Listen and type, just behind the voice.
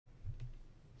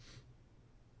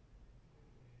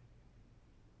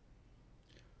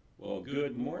Well,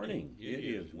 good morning. It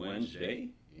is Wednesday,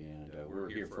 and we're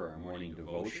here for our morning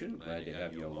devotion. Glad to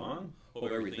have you along. Hope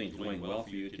everything's going well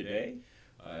for you today.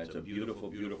 It's a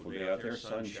beautiful, beautiful day out there,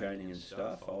 sun shining and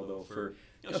stuff. Although for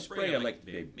spring, I'd like to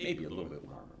be maybe a little bit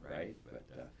warmer, right? But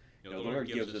the Lord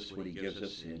gives us what He gives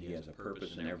us, and He has a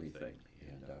purpose in everything.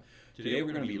 And today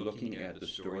we're going to be looking at the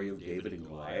story of David and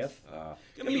Goliath. Going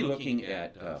to be looking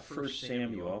at 1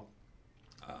 Samuel.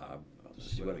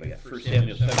 Let's see what have I got. 1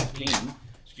 Samuel 17.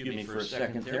 Excuse me for a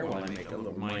second there while I make a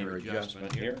little minor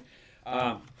adjustment here.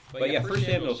 But yeah, 1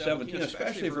 Samuel 17,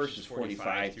 especially verses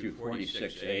 45 through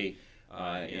 46a,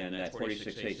 and that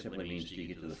 46a simply means to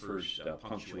get to the first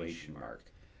punctuation mark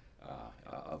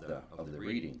of the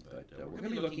reading. But we're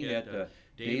going to be looking at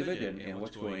David and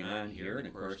what's going on here, and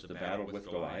of course the battle with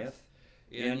Goliath.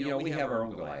 And we have our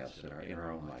own Goliaths in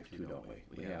our own life too, don't we?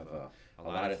 We have a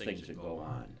lot of things that go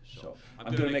on. So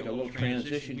I'm going to make a little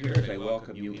transition here as I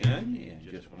welcome you in, and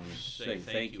just want to say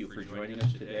thank you for joining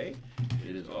us today.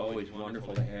 It is always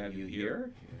wonderful to have you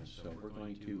here. And so we're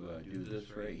going to do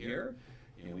this right here,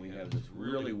 and we have this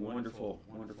really wonderful,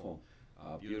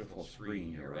 beautiful screen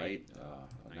here, right?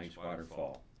 A nice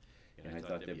waterfall. And I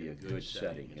thought that'd be a good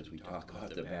setting as we talk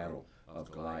about the battle of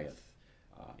Goliath.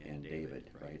 And David,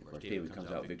 right? Of course, David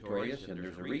comes out victorious, and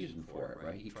there's a reason for it,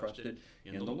 right? He trusted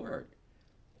in the Lord.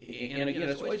 And again,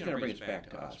 it's always going to bring us back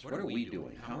to us. What are we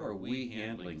doing? How are we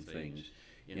handling things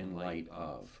in light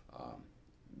of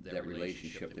that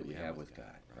relationship that we have with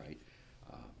God, right?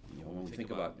 When we think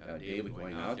about David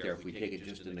going out there, if we take it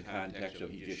just in the context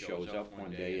of he just shows up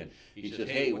one day and he says,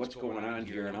 hey, what's going on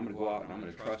here? And I'm going to go out and I'm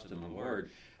going to trust in the Lord.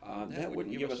 That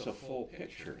wouldn't give us a full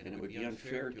picture, and it would be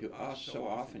unfair to us so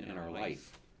often in our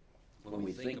life when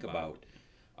we think about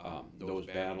those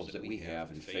battles that we have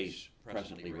and face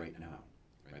presently right now,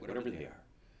 right? Whatever they are.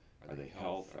 Are they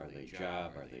health? Are they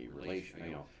job? Are they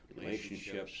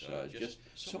relationships? Just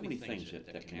so many things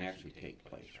that can actually take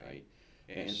place, right?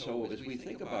 And so as we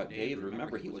think about David,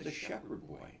 remember, he was a shepherd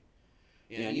boy.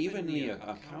 And even the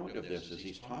account of this, as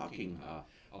he's talking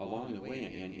along the way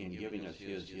and giving us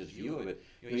his view of it,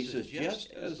 he says,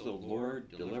 just as the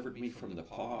Lord delivered me from the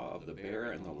paw of the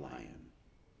bear and the lion,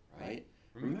 right?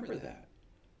 Remember that.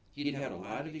 He'd had a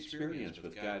lot of experience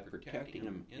with God protecting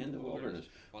him in the wilderness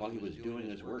while he was doing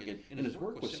his work. And his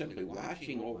work was simply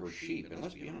watching over sheep. And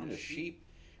let's be honest, sheep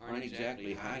aren't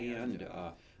exactly high-end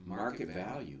market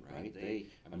value, right?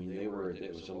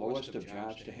 It was the lowest of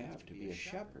jobs to have, to be a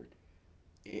shepherd.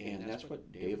 And that's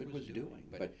what David was doing.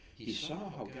 But he saw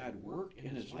how God worked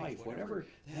in his life, whatever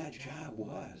that job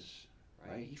was,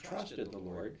 right? He trusted the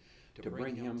Lord to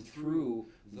bring him through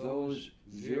those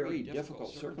very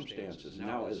difficult circumstances.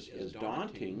 Now, as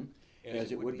daunting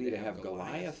as it would be to have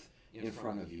Goliath in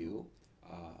front of you,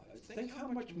 think how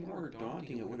much more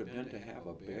daunting it would have been to have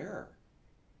a bear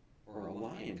or a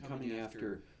lion coming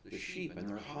after the sheep, and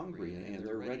they're hungry and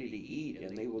they're ready to eat,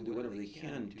 and they will do whatever they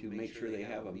can to make sure they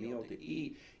have a meal to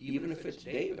eat, even if it's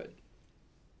David.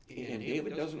 And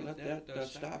David doesn't let that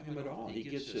stop him at all. He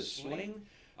gets his sling.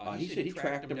 He said he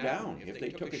tracked them down. If they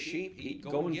took a sheep, he'd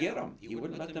go and get them. He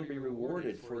wouldn't let them be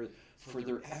rewarded for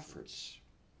their efforts.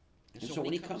 And so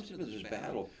when he comes into this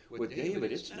battle with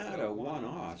David, it's not a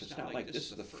one-off. It's not like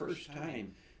this is the first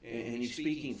time and he's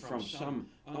speaking from some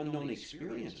unknown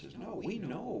experiences. No, we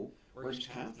know where his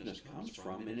confidence comes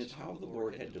from, and it's how the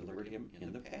Lord had delivered him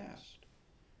in the past.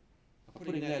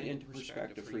 Putting that into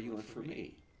perspective for you and for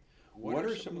me. What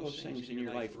are some of those things in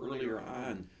your life earlier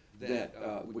on that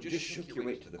would just shook you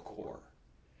right to the core?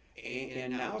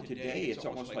 And now today, it's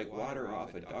almost like water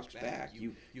off a duck's back.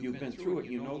 You've been through it.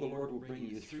 You know the Lord will bring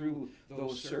you through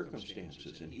those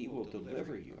circumstances, and He will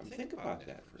deliver you. Think about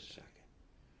that for a second.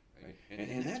 Right?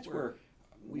 And that's where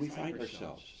we find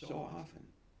ourselves so often.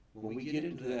 When we get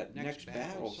into that next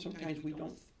battle, sometimes we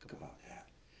don't think about that.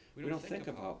 We don't think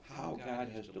about how God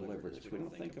has delivered us. We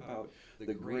don't think about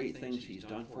the great things He's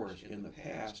done for us in the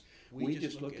past. We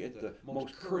just look at the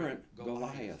most current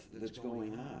Goliath that's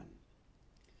going on.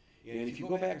 And if you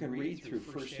go back and read through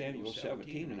 1 Samuel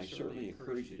 17, and I certainly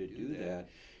encourage you to do that,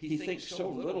 he thinks so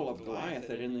little of Goliath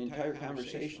that in the entire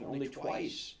conversation, only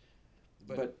twice,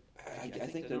 but I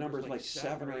think the number is like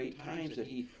 7 or 8 times that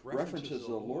he references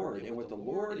the Lord and what the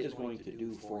Lord is going to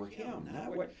do for him,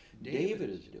 not what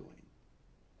David is doing,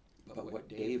 but what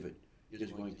David is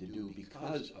going to do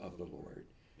because of the Lord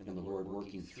and the Lord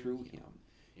working through him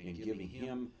and giving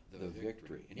him the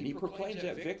victory. And he proclaims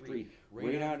that victory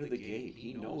right out of the gate.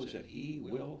 He knows that he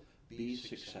will be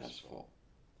successful.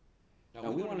 Now,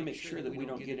 we want to make sure that we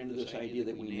don't get into this idea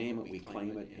that we name it, we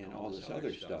claim it, and all this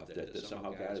other stuff, that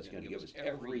somehow God is going to give us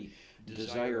every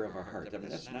desire of our heart. I mean,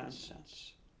 that's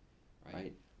nonsense,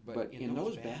 right? But in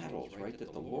those battles, right,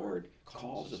 that the Lord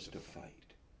calls us to fight.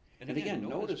 And again,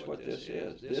 notice what this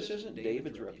is. This isn't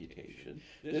David's reputation.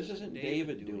 This isn't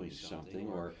David doing something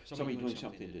or somebody doing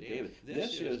something to David.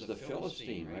 This is the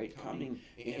Philistine, right, coming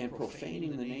and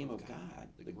profaning the name of God,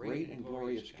 the great and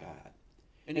glorious God.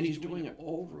 And he's doing it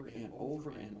over and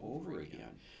over and over again.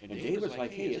 And David's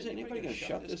like, hey, isn't anybody going to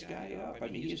shut this guy up? I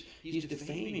mean, he's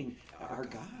defaming our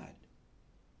God.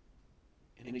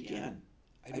 And again,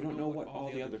 I don't know what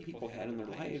all the other people had in their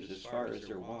lives as far as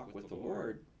their walk with the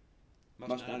Lord.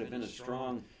 Must not have been as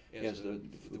strong as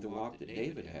the walk that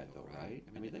David had, though, right?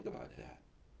 I mean, think about that.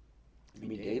 I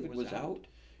mean, David was out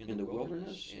in the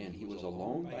wilderness, and he was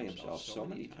alone by himself so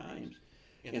many times.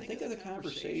 And think of the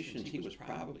conversations he was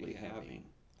probably having.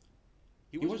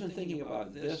 He wasn't thinking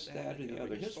about this, that, or the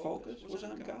other. His focus was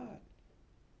on God.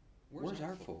 Where's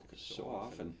our focus so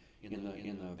often in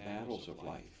the battles of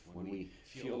life? When we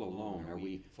feel alone, are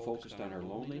we focused on our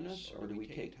loneliness, or do we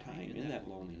take time in that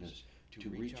loneliness to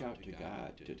reach out to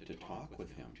God, to talk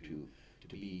with Him, to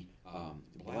be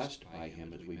blessed by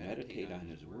Him as we meditate on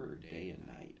His Word day and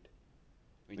night?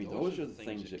 I mean, those are the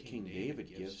things that King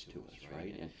David gives to us,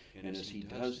 right? And as he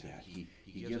does that, he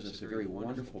gives us a very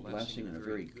wonderful blessing and a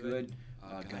very good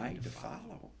guide to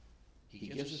follow. He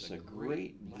gives us a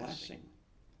great blessing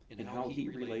in how he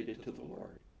related to the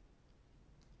Lord.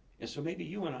 And so maybe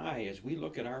you and I, as we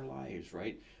look at our lives,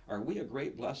 right, are we a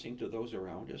great blessing to those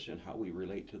around us in how we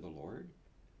relate to the Lord?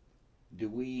 Do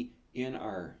we, in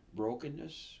our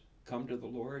brokenness, come to the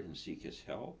Lord and seek His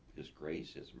help, His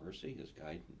grace, His mercy, His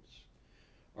guidance?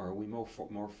 Or are we more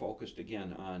focused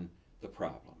again on the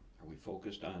problem? Are we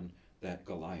focused on that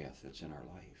Goliath that's in our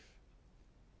life?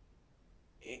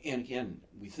 And again,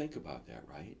 we think about that,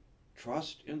 right?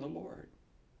 Trust in the Lord.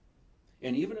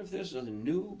 And even if this is a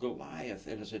new Goliath,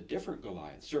 and it's a different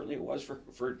Goliath, certainly it was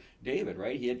for David,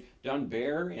 right? He had done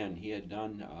bear and he had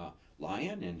done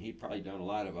lion, and he'd probably done a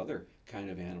lot of other kind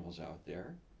of animals out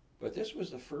there. But this was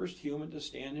the first human to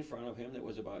stand in front of him that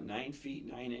was about 9 feet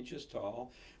 9 inches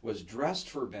tall, was dressed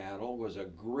for battle, was a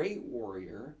great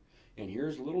warrior. And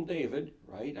here's little David,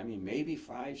 right? I mean, maybe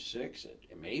 5, 6,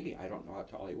 maybe, I don't know how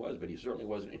tall he was, but he certainly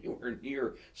wasn't anywhere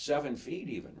near 7 feet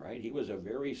even, right? He was a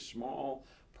very small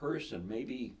person,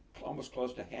 maybe almost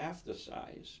close to half the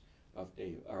size of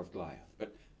Goliath.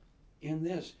 But in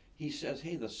this, he says,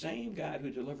 hey, the same God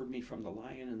who delivered me from the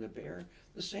lion and the bear,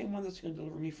 the same one that's going to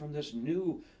deliver me from this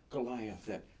new Goliath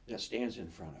that stands in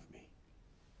front of me.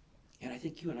 And I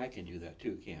think you and I can do that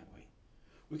too, can't we?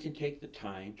 We can take the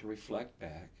time to reflect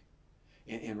back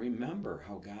and remember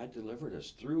how God delivered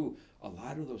us through a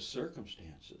lot of those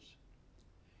circumstances.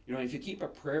 You know, if you keep a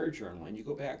prayer journal and you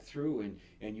go back through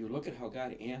and you look at how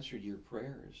God answered your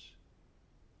prayers,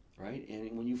 right?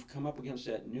 And when you've come up against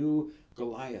that new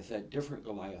Goliath, that different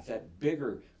Goliath, that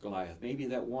bigger Goliath, maybe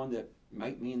that one that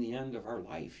might mean the end of our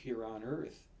life here on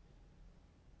earth,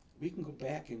 we can go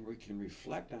back and we can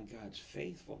reflect on God's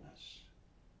faithfulness.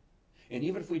 And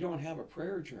even if we don't have a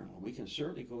prayer journal, we can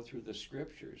certainly go through the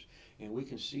scriptures and we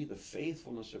can see the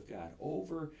faithfulness of God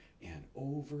over and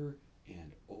over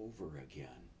and over again.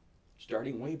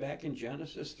 Starting way back in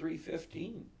Genesis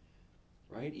 3:15,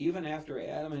 right? Even after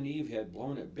Adam and Eve had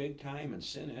blown it big time and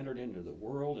sin entered into the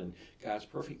world and God's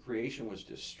perfect creation was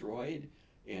destroyed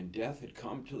and death had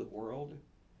come to the world,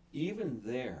 even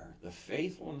there, the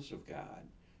faithfulness of God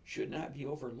should not be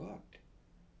overlooked.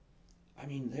 I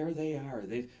mean, there they are.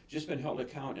 They've just been held to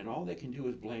account, and all they can do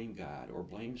is blame God or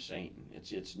blame Satan.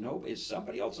 It's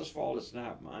somebody else's fault. It's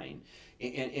not mine.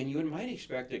 And you might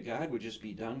expect that God would just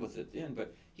be done with it then,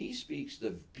 but He speaks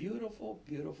the beautiful,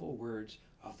 beautiful words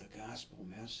of the gospel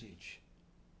message.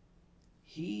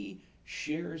 He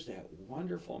shares that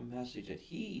wonderful message that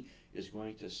He is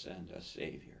going to send a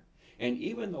Savior. And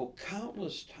even though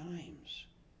countless times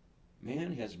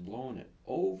man has blown it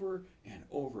over and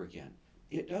over again,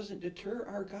 it doesn't deter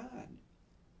our God.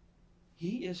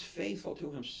 He is faithful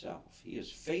to Himself. He is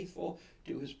faithful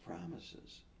to His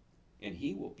promises. And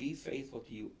He will be faithful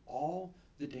to you all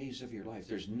the days of your life.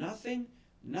 There's nothing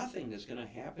that's going to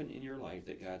happen in your life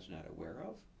that God's not aware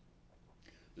of.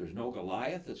 There's no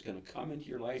Goliath that's going to come into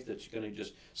your life that's going to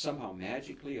just somehow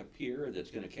magically appear,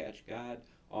 that's going to catch God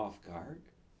off guard.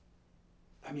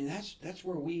 I mean, that's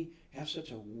where we have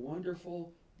such a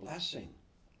wonderful blessing.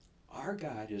 Our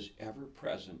God is ever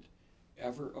present,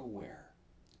 ever aware.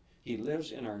 He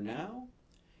lives in our now,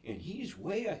 and He's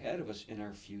way ahead of us in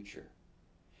our future.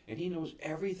 And He knows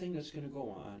everything that's going to go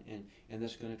on and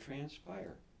that's going to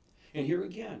transpire. And here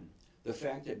again, the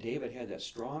fact that David had that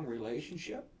strong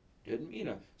relationship didn't mean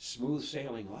a smooth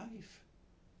sailing life.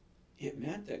 It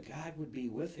meant that God would be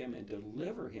with him and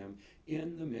deliver him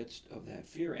in the midst of that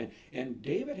fear. And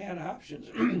David had options.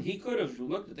 He could have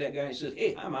looked at that guy and said,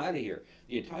 hey, I'm out of here.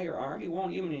 The entire army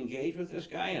won't even engage with this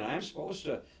guy, and I'm supposed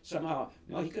to somehow.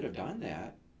 No, he could have done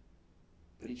that.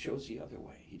 But he chose the other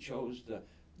way. He chose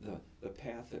the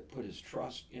path that put his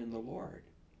trust in the Lord.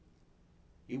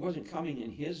 He wasn't coming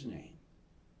in his name.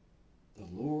 The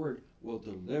Lord will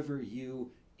deliver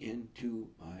you into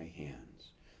my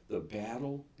hands. The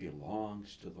battle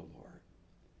belongs to the Lord.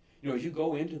 You know, as you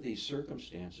go into these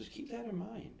circumstances, keep that in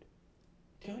mind.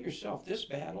 Tell yourself, this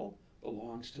battle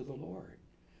belongs to the Lord.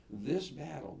 This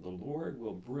battle, the Lord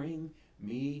will bring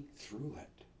me through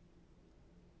it.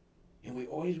 And we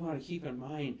always want to keep in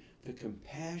mind the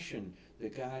compassion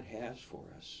that God has for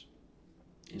us.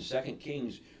 In 2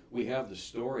 Kings, we have the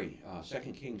story, 2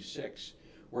 Kings 6,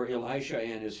 where Elisha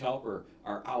and his helper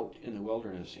are out in the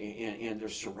wilderness, and they're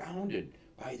surrounded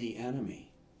by the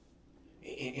enemy.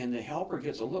 And the helper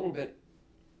gets a little bit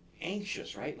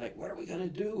anxious, right? Like, what are we going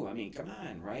to do? I mean, come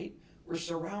on, right? We're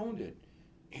surrounded.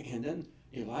 And then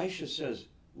Elisha says,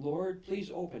 Lord,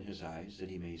 please open his eyes that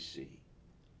he may see.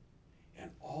 And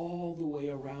all the way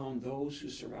around those who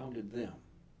surrounded them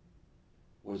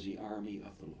was the army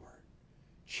of the Lord.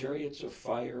 Chariots of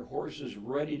fire, horses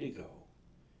ready to go.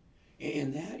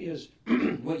 And that is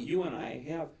what you and I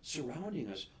have surrounding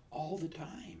us all the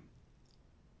time.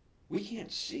 We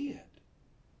can't see it,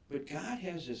 but God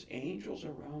has his angels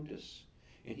around us,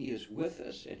 and he is with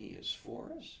us, and he is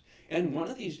for us. And one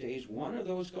of these days, one of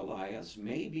those Goliaths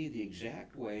may be the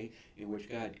exact way in which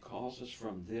God calls us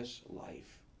from this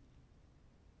life.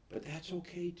 But that's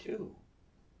okay too,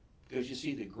 because you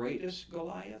see, the greatest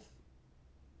Goliath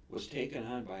was taken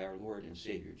on by our Lord and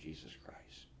Savior Jesus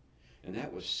Christ. And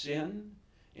that was sin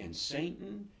and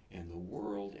Satan and the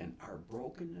world and our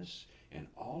brokenness and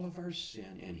all of our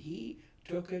sin. And he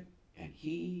took it and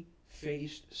he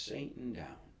faced Satan down.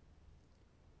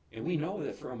 And we know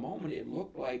that for a moment it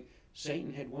looked like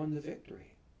Satan had won the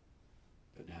victory.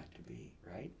 But not to be,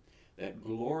 right? That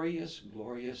glorious,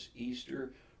 glorious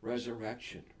Easter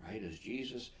resurrection, right? As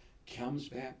Jesus comes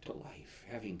back to life,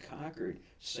 having conquered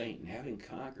Satan, having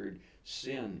conquered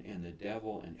sin and the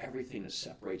devil and everything that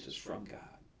separates us from God.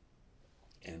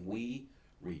 And we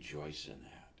rejoice in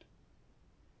that.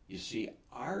 You see,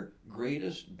 our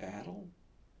greatest battle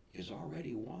is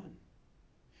already won.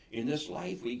 In this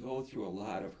life, we go through a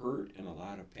lot of hurt and a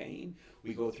lot of pain.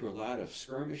 We go through a lot of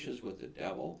skirmishes with the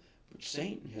devil, but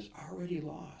Satan has already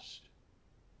lost.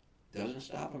 Doesn't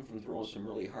stop him from throwing some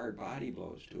really hard body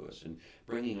blows to us and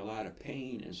bringing a lot of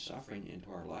pain and suffering into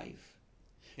our life.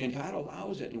 And God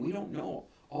allows it, and we don't know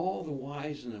all the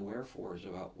whys and the wherefores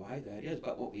about why that is,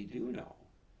 but what we do know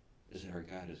is that our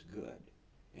God is good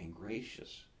and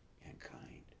gracious and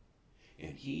kind.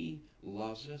 And he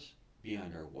loves us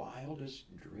beyond our wildest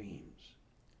dreams.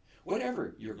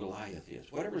 Whatever your Goliath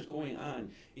is, whatever's going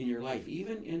on in your life,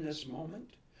 even in this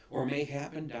moment, or may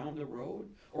happen down the road,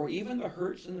 or even the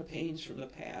hurts and the pains from the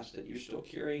past that you're still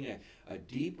carrying a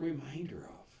deep reminder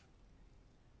of,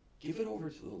 give it over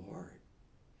to the Lord.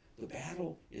 The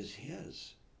battle is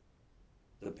his.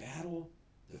 The battle,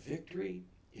 the victory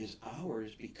is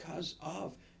ours because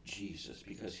of Jesus,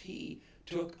 because he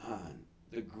took on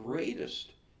the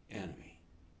greatest enemy,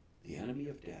 the enemy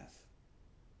of death,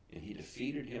 and he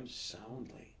defeated him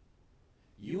soundly.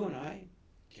 You and I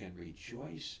can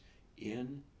rejoice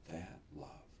in that love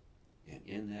and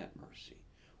in that mercy.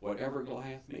 Whatever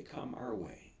Goliath may come our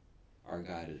way, our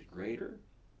God is greater,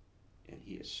 and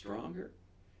he is stronger,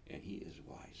 and he is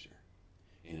wiser.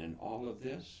 And in all of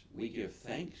this, we give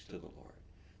thanks to the Lord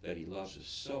that he loves us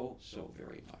so, so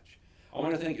very much. I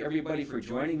want to thank everybody for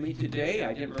joining me today.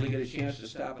 I didn't really get a chance to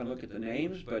stop and look at the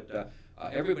names, but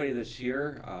everybody that's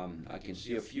here, I can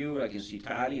see a few. I can see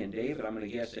Toddy and David. I'm going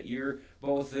to guess that you're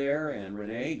both there. And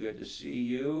Renee, good to see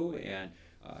you. And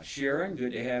Sharon,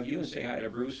 good to have you. And say hi to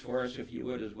Bruce for us if you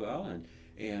would as well.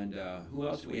 And who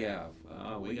else do we have?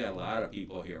 We got a lot of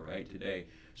people here, right, today.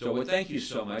 So well, thank you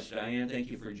so much, Diane. Thank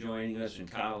you for joining us, and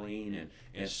Colleen,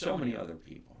 and so many other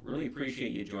people. Really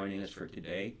appreciate you joining us for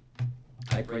today.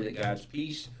 I pray that God's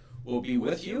peace will be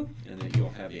with you and that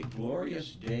you'll have a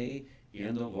glorious day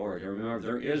in the Lord. And remember,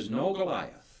 there is no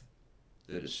Goliath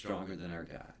that is stronger than our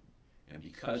God. And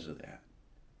because of that,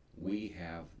 we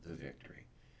have the victory.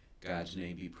 God's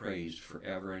name be praised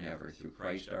forever and ever through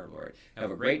Christ our Lord.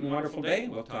 Have a great and wonderful day.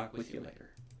 We'll talk with you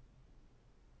later.